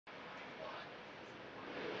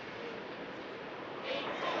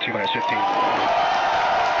15.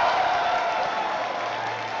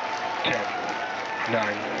 10,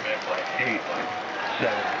 9, 8,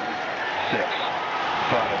 7, 6,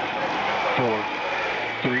 5, 4,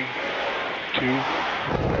 3, 2,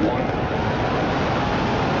 1.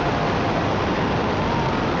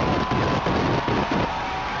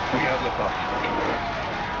 We have liftoff.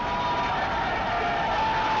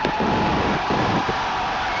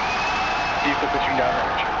 Vehicle pitching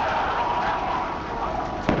downrange.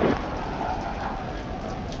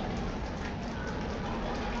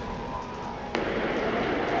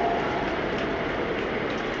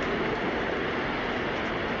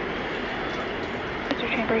 Booster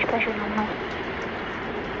chambers pressure nominal.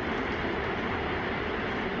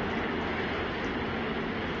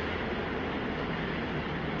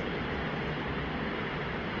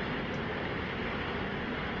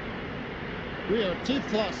 We are T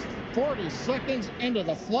plus 40 seconds into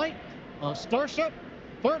the flight of Starship.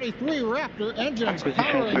 33 Raptor engines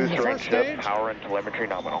powering the first stage. Power and telemetry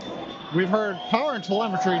nominal. We've heard power and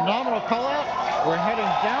telemetry nominal call out. We're heading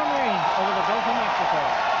downrange over the Gulf of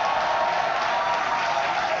Mexico.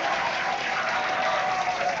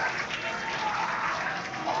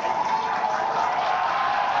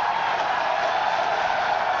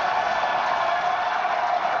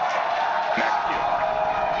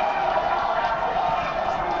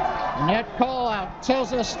 And that call out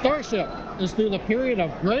tells us Starship is through the period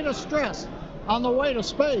of greatest stress on the way to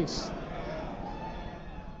space.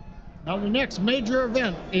 Now the next major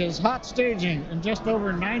event is hot staging in just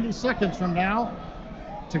over 90 seconds from now.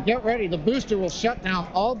 To get ready, the booster will shut down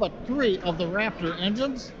all but 3 of the Raptor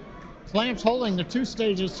engines. Clamps holding the 2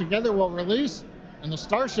 stages together will release, and the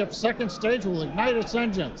Starship second stage will ignite its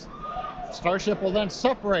engines. Starship will then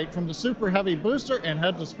separate from the Super Heavy booster and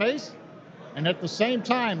head to space. And at the same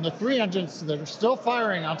time, the 3 engines that are still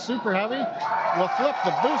firing on Super Heavy will flip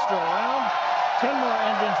the booster around. 10 more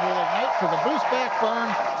engines will ignite for the boost back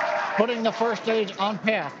burn, putting the first stage on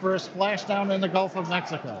path for a splashdown in the Gulf of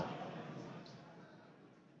Mexico.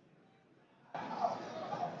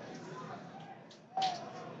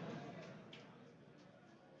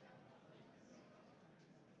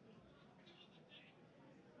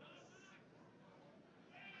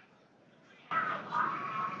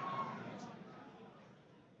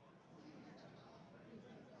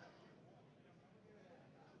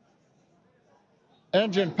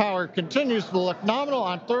 Engine power continues to look nominal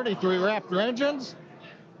on 33 Raptor engines.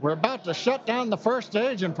 We're about to shut down the first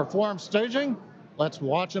stage and perform staging. Let's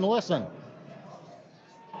watch and listen.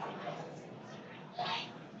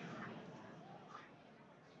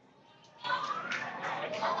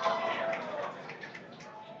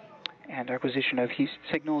 And acquisition of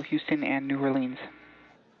signal Houston and New Orleans.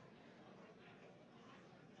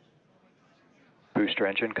 Booster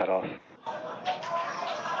engine cut off.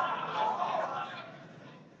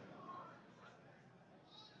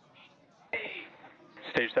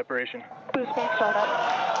 Stage separation. Boost back startup.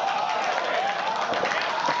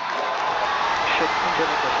 Ship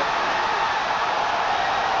engine ignition.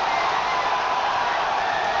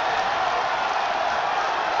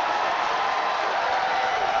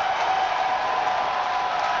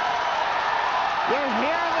 You're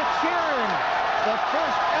hearing the cheering. The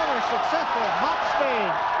first ever successful hot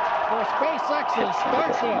stage for SpaceX's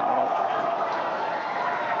Starship.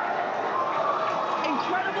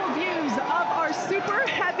 Incredible views of our Super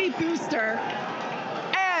Heavy booster.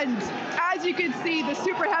 And as you can see, the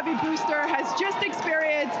Super Heavy booster has just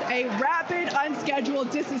experienced a rapid, unscheduled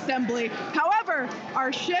disassembly. However,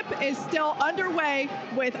 our ship is still underway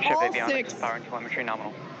with Ship all avionics, 6. Power and telemetry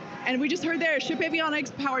nominal. And we just heard there, ship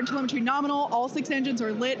avionics, power and telemetry nominal. All 6 engines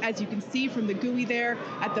are lit, as you can see from the GUI there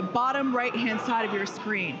at the bottom right-hand side of your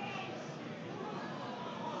screen.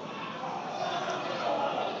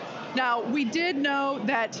 Now, we did know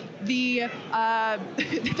that the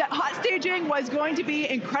that hot staging was going to be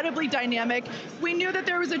incredibly dynamic. We knew that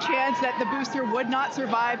there was a chance that the booster would not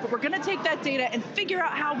survive, but we're going to take that data and figure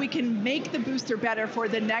out how we can make the booster better for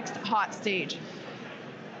the next hot stage.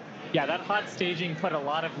 Yeah, that hot staging put a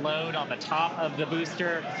lot of load on the top of the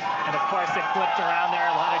booster, and of course it flipped around there,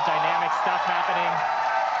 a lot of dynamic stuff happening.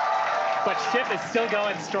 But ship is still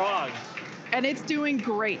going strong. And it's doing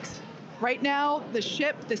great. Right now, the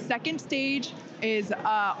ship, the second stage, is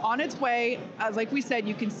on its way. Like we said,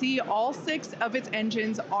 you can see all 6 of its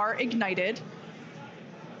engines are ignited.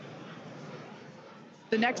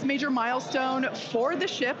 The next major milestone for the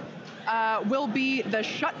ship will be the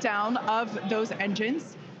shutdown of those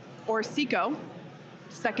engines, or SECO,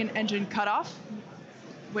 second engine cutoff,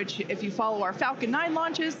 which if you follow our Falcon 9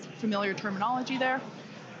 launches, familiar terminology there.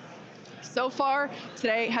 So far,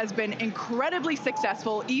 today has been incredibly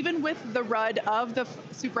successful, even with the RUD of the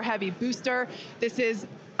Super Heavy booster. This is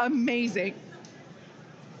amazing.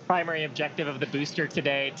 Primary objective of the booster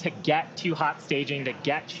today, to get to hot staging, to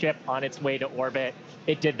get ship on its way to orbit.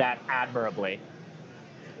 It did that admirably.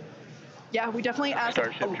 Yeah, we definitely asked.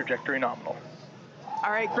 Starship trajectory nominal.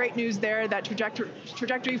 All right, great news there. That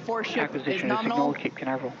trajectory for ship Acquisition is of nominal. signal, Cape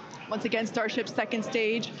Canaveral. Once again, Starship's second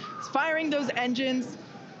stage is firing those engines,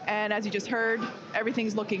 and as you just heard,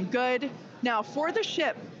 everything's looking good. Now, for the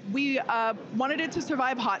ship, we wanted it to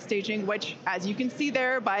survive hot staging, which, as you can see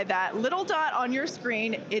there by that little dot on your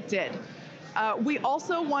screen, it did. We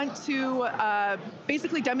also want to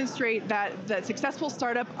basically demonstrate that the successful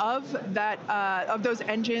startup of those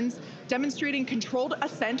engines, demonstrating controlled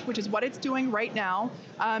ascent, which is what it's doing right now,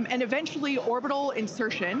 and eventually orbital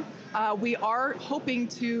insertion. We are hoping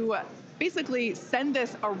to basically send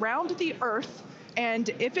this around the Earth, and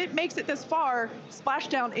if it makes it this far, splash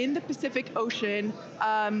down in the Pacific Ocean,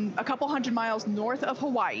 a couple hundred miles north of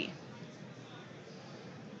Hawaii.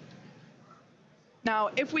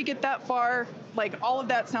 Now, if we get that far, like, all of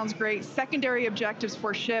that sounds great. Secondary objectives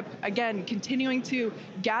for ship, again, continuing to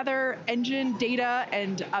gather engine data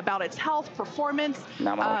and about its health, performance.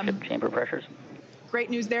 Nominal ship chamber pressures.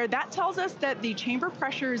 Great news there. That tells us that the chamber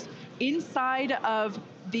pressures inside of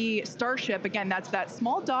the Starship, again, that's that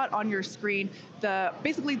small dot on your screen,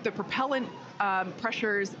 basically the propellant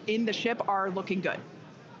pressures in the ship are looking good.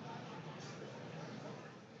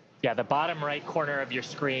 Yeah, the bottom right corner of your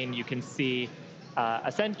screen, you can see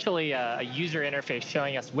essentially a user interface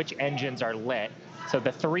showing us which engines are lit. So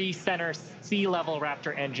the 3 center sea level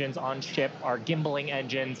Raptor engines on ship are gimbaling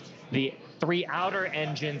engines. The 3 outer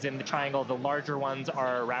engines in the triangle, the larger ones,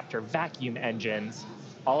 are Raptor vacuum engines,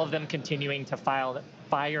 all of them continuing to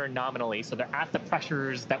fire nominally. So they're at the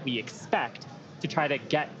pressures that we expect to try to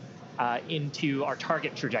get into our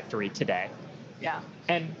target trajectory today. Yeah.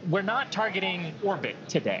 And we're not targeting orbit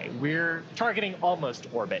today. We're targeting almost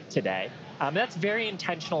orbit today. That's very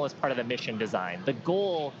intentional as part of the mission design. The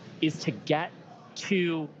goal is to get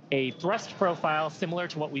to a thrust profile similar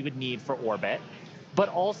to what we would need for orbit, but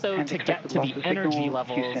also And to get to the energy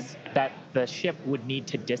levels that the ship would need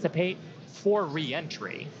to dissipate for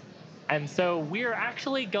re-entry. And so we're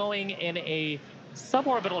actually going in a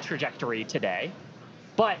suborbital trajectory today,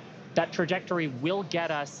 but that trajectory will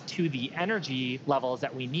get us to the energy levels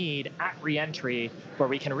that we need at reentry, where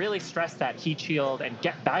we can really stress that heat shield and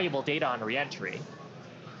get valuable data on reentry.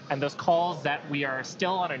 And those calls that we are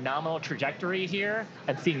still on a nominal trajectory here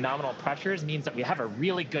and seeing nominal pressures means that we have a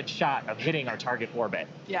really good shot of hitting our target orbit.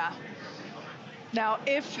 Yeah. Now,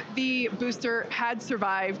 if the booster had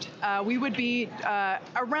survived, we would be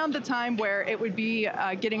around the time where it would be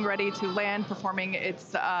getting ready to land, performing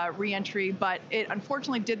its re-entry, but it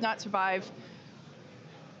unfortunately did not survive.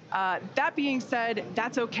 That being said,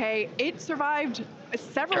 that's okay. It survived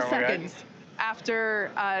several seconds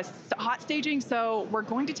after hot staging, so we're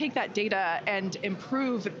going to take that data and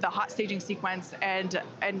improve the hot staging sequence and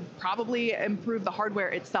probably improve the hardware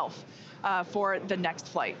itself for the next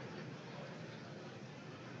flight.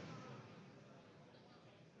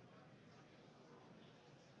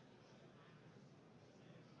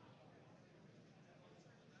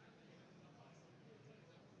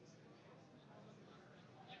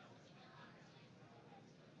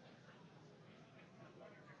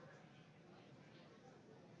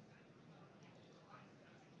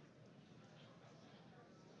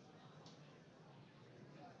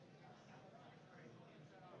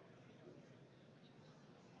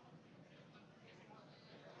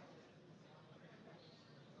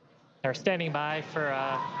 They're standing by for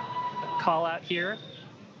a call out here.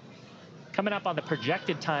 Coming up on the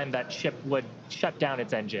projected time that ship would shut down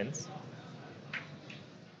its engines.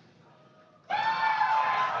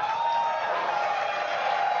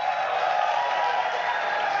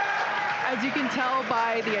 As you can tell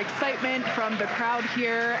by the excitement from the crowd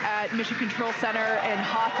here at Mission Control Center in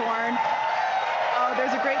Hawthorne,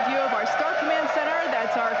 there's a great view of our Star Command Center.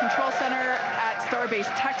 That's our control center at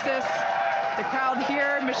Starbase, Texas. The crowd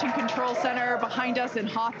here, Mission Control Center behind us in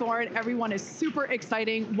Hawthorne. Everyone is super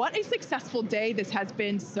exciting. What a successful day this has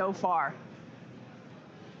been so far.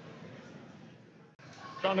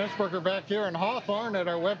 John Innsbrucker back here in Hawthorne at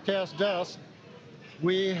our webcast desk.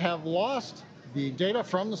 We have lost the data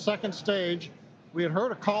from the second stage. We had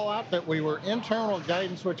heard a call out that we were internal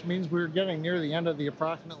guidance, which means we were getting near the end of the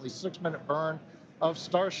approximately 6-minute burn of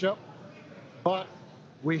Starship, but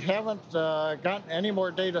we haven't gotten any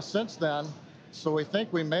more data since then, so we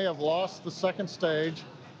think we may have lost the second stage,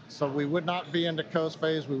 so we would not be into coast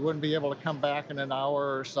phase. We wouldn't be able to come back in an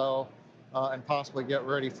hour or so. and possibly get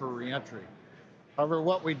ready for reentry. However,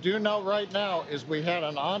 what we do know right now is we had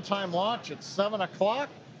an on-time launch at 7 o'clock.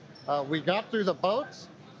 We got through the boats.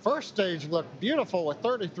 First stage looked beautiful with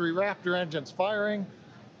 33 Raptor engines firing.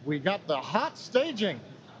 We got the hot staging,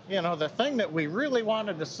 you know, the thing that we really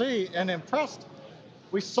wanted to see and impressed.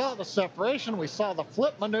 We saw the separation, we saw the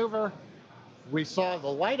flip maneuver, we saw the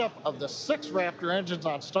light up of the 6 Raptor engines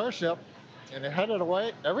on Starship, and it headed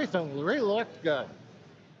away. Everything really looked good.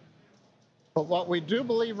 But what we do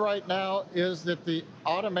believe right now is that the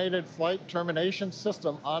automated flight termination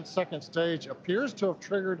system on second stage appears to have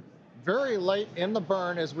triggered very late in the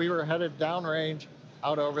burn as we were headed downrange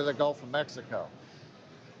out over the Gulf of Mexico.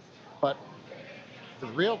 But the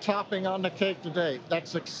real topping on the cake today, that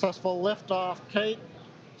successful liftoff, Kate,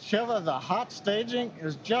 Shiva, the hot staging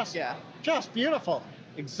is just beautiful.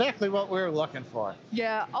 Exactly what we were looking for.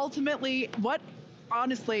 Yeah, ultimately,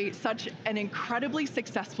 honestly, such an incredibly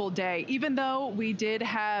successful day. Even though we did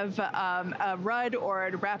have a RUD, or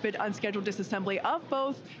a rapid unscheduled disassembly, of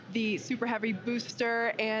both the Super Heavy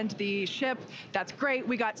booster and the ship, that's great.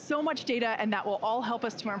 We got so much data, and that will all help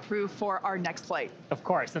us to improve for our next flight. Of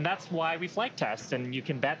course, and that's why we flight test, and you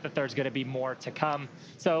can bet that there's going to be more to come.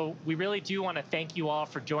 So we really do want to thank you all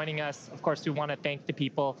for joining us. Of course, we want to thank the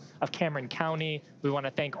people of Cameron County. We want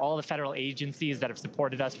to thank all the federal agencies that have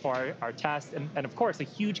supported us for our test, and of course, a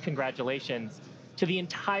huge congratulations to the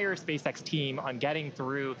entire SpaceX team on getting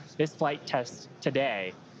through this flight test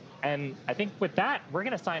today. And I think with that, we're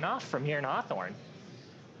going to sign off from here in Hawthorne.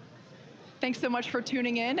 Thanks so much for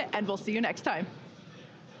tuning in, and we'll see you next time.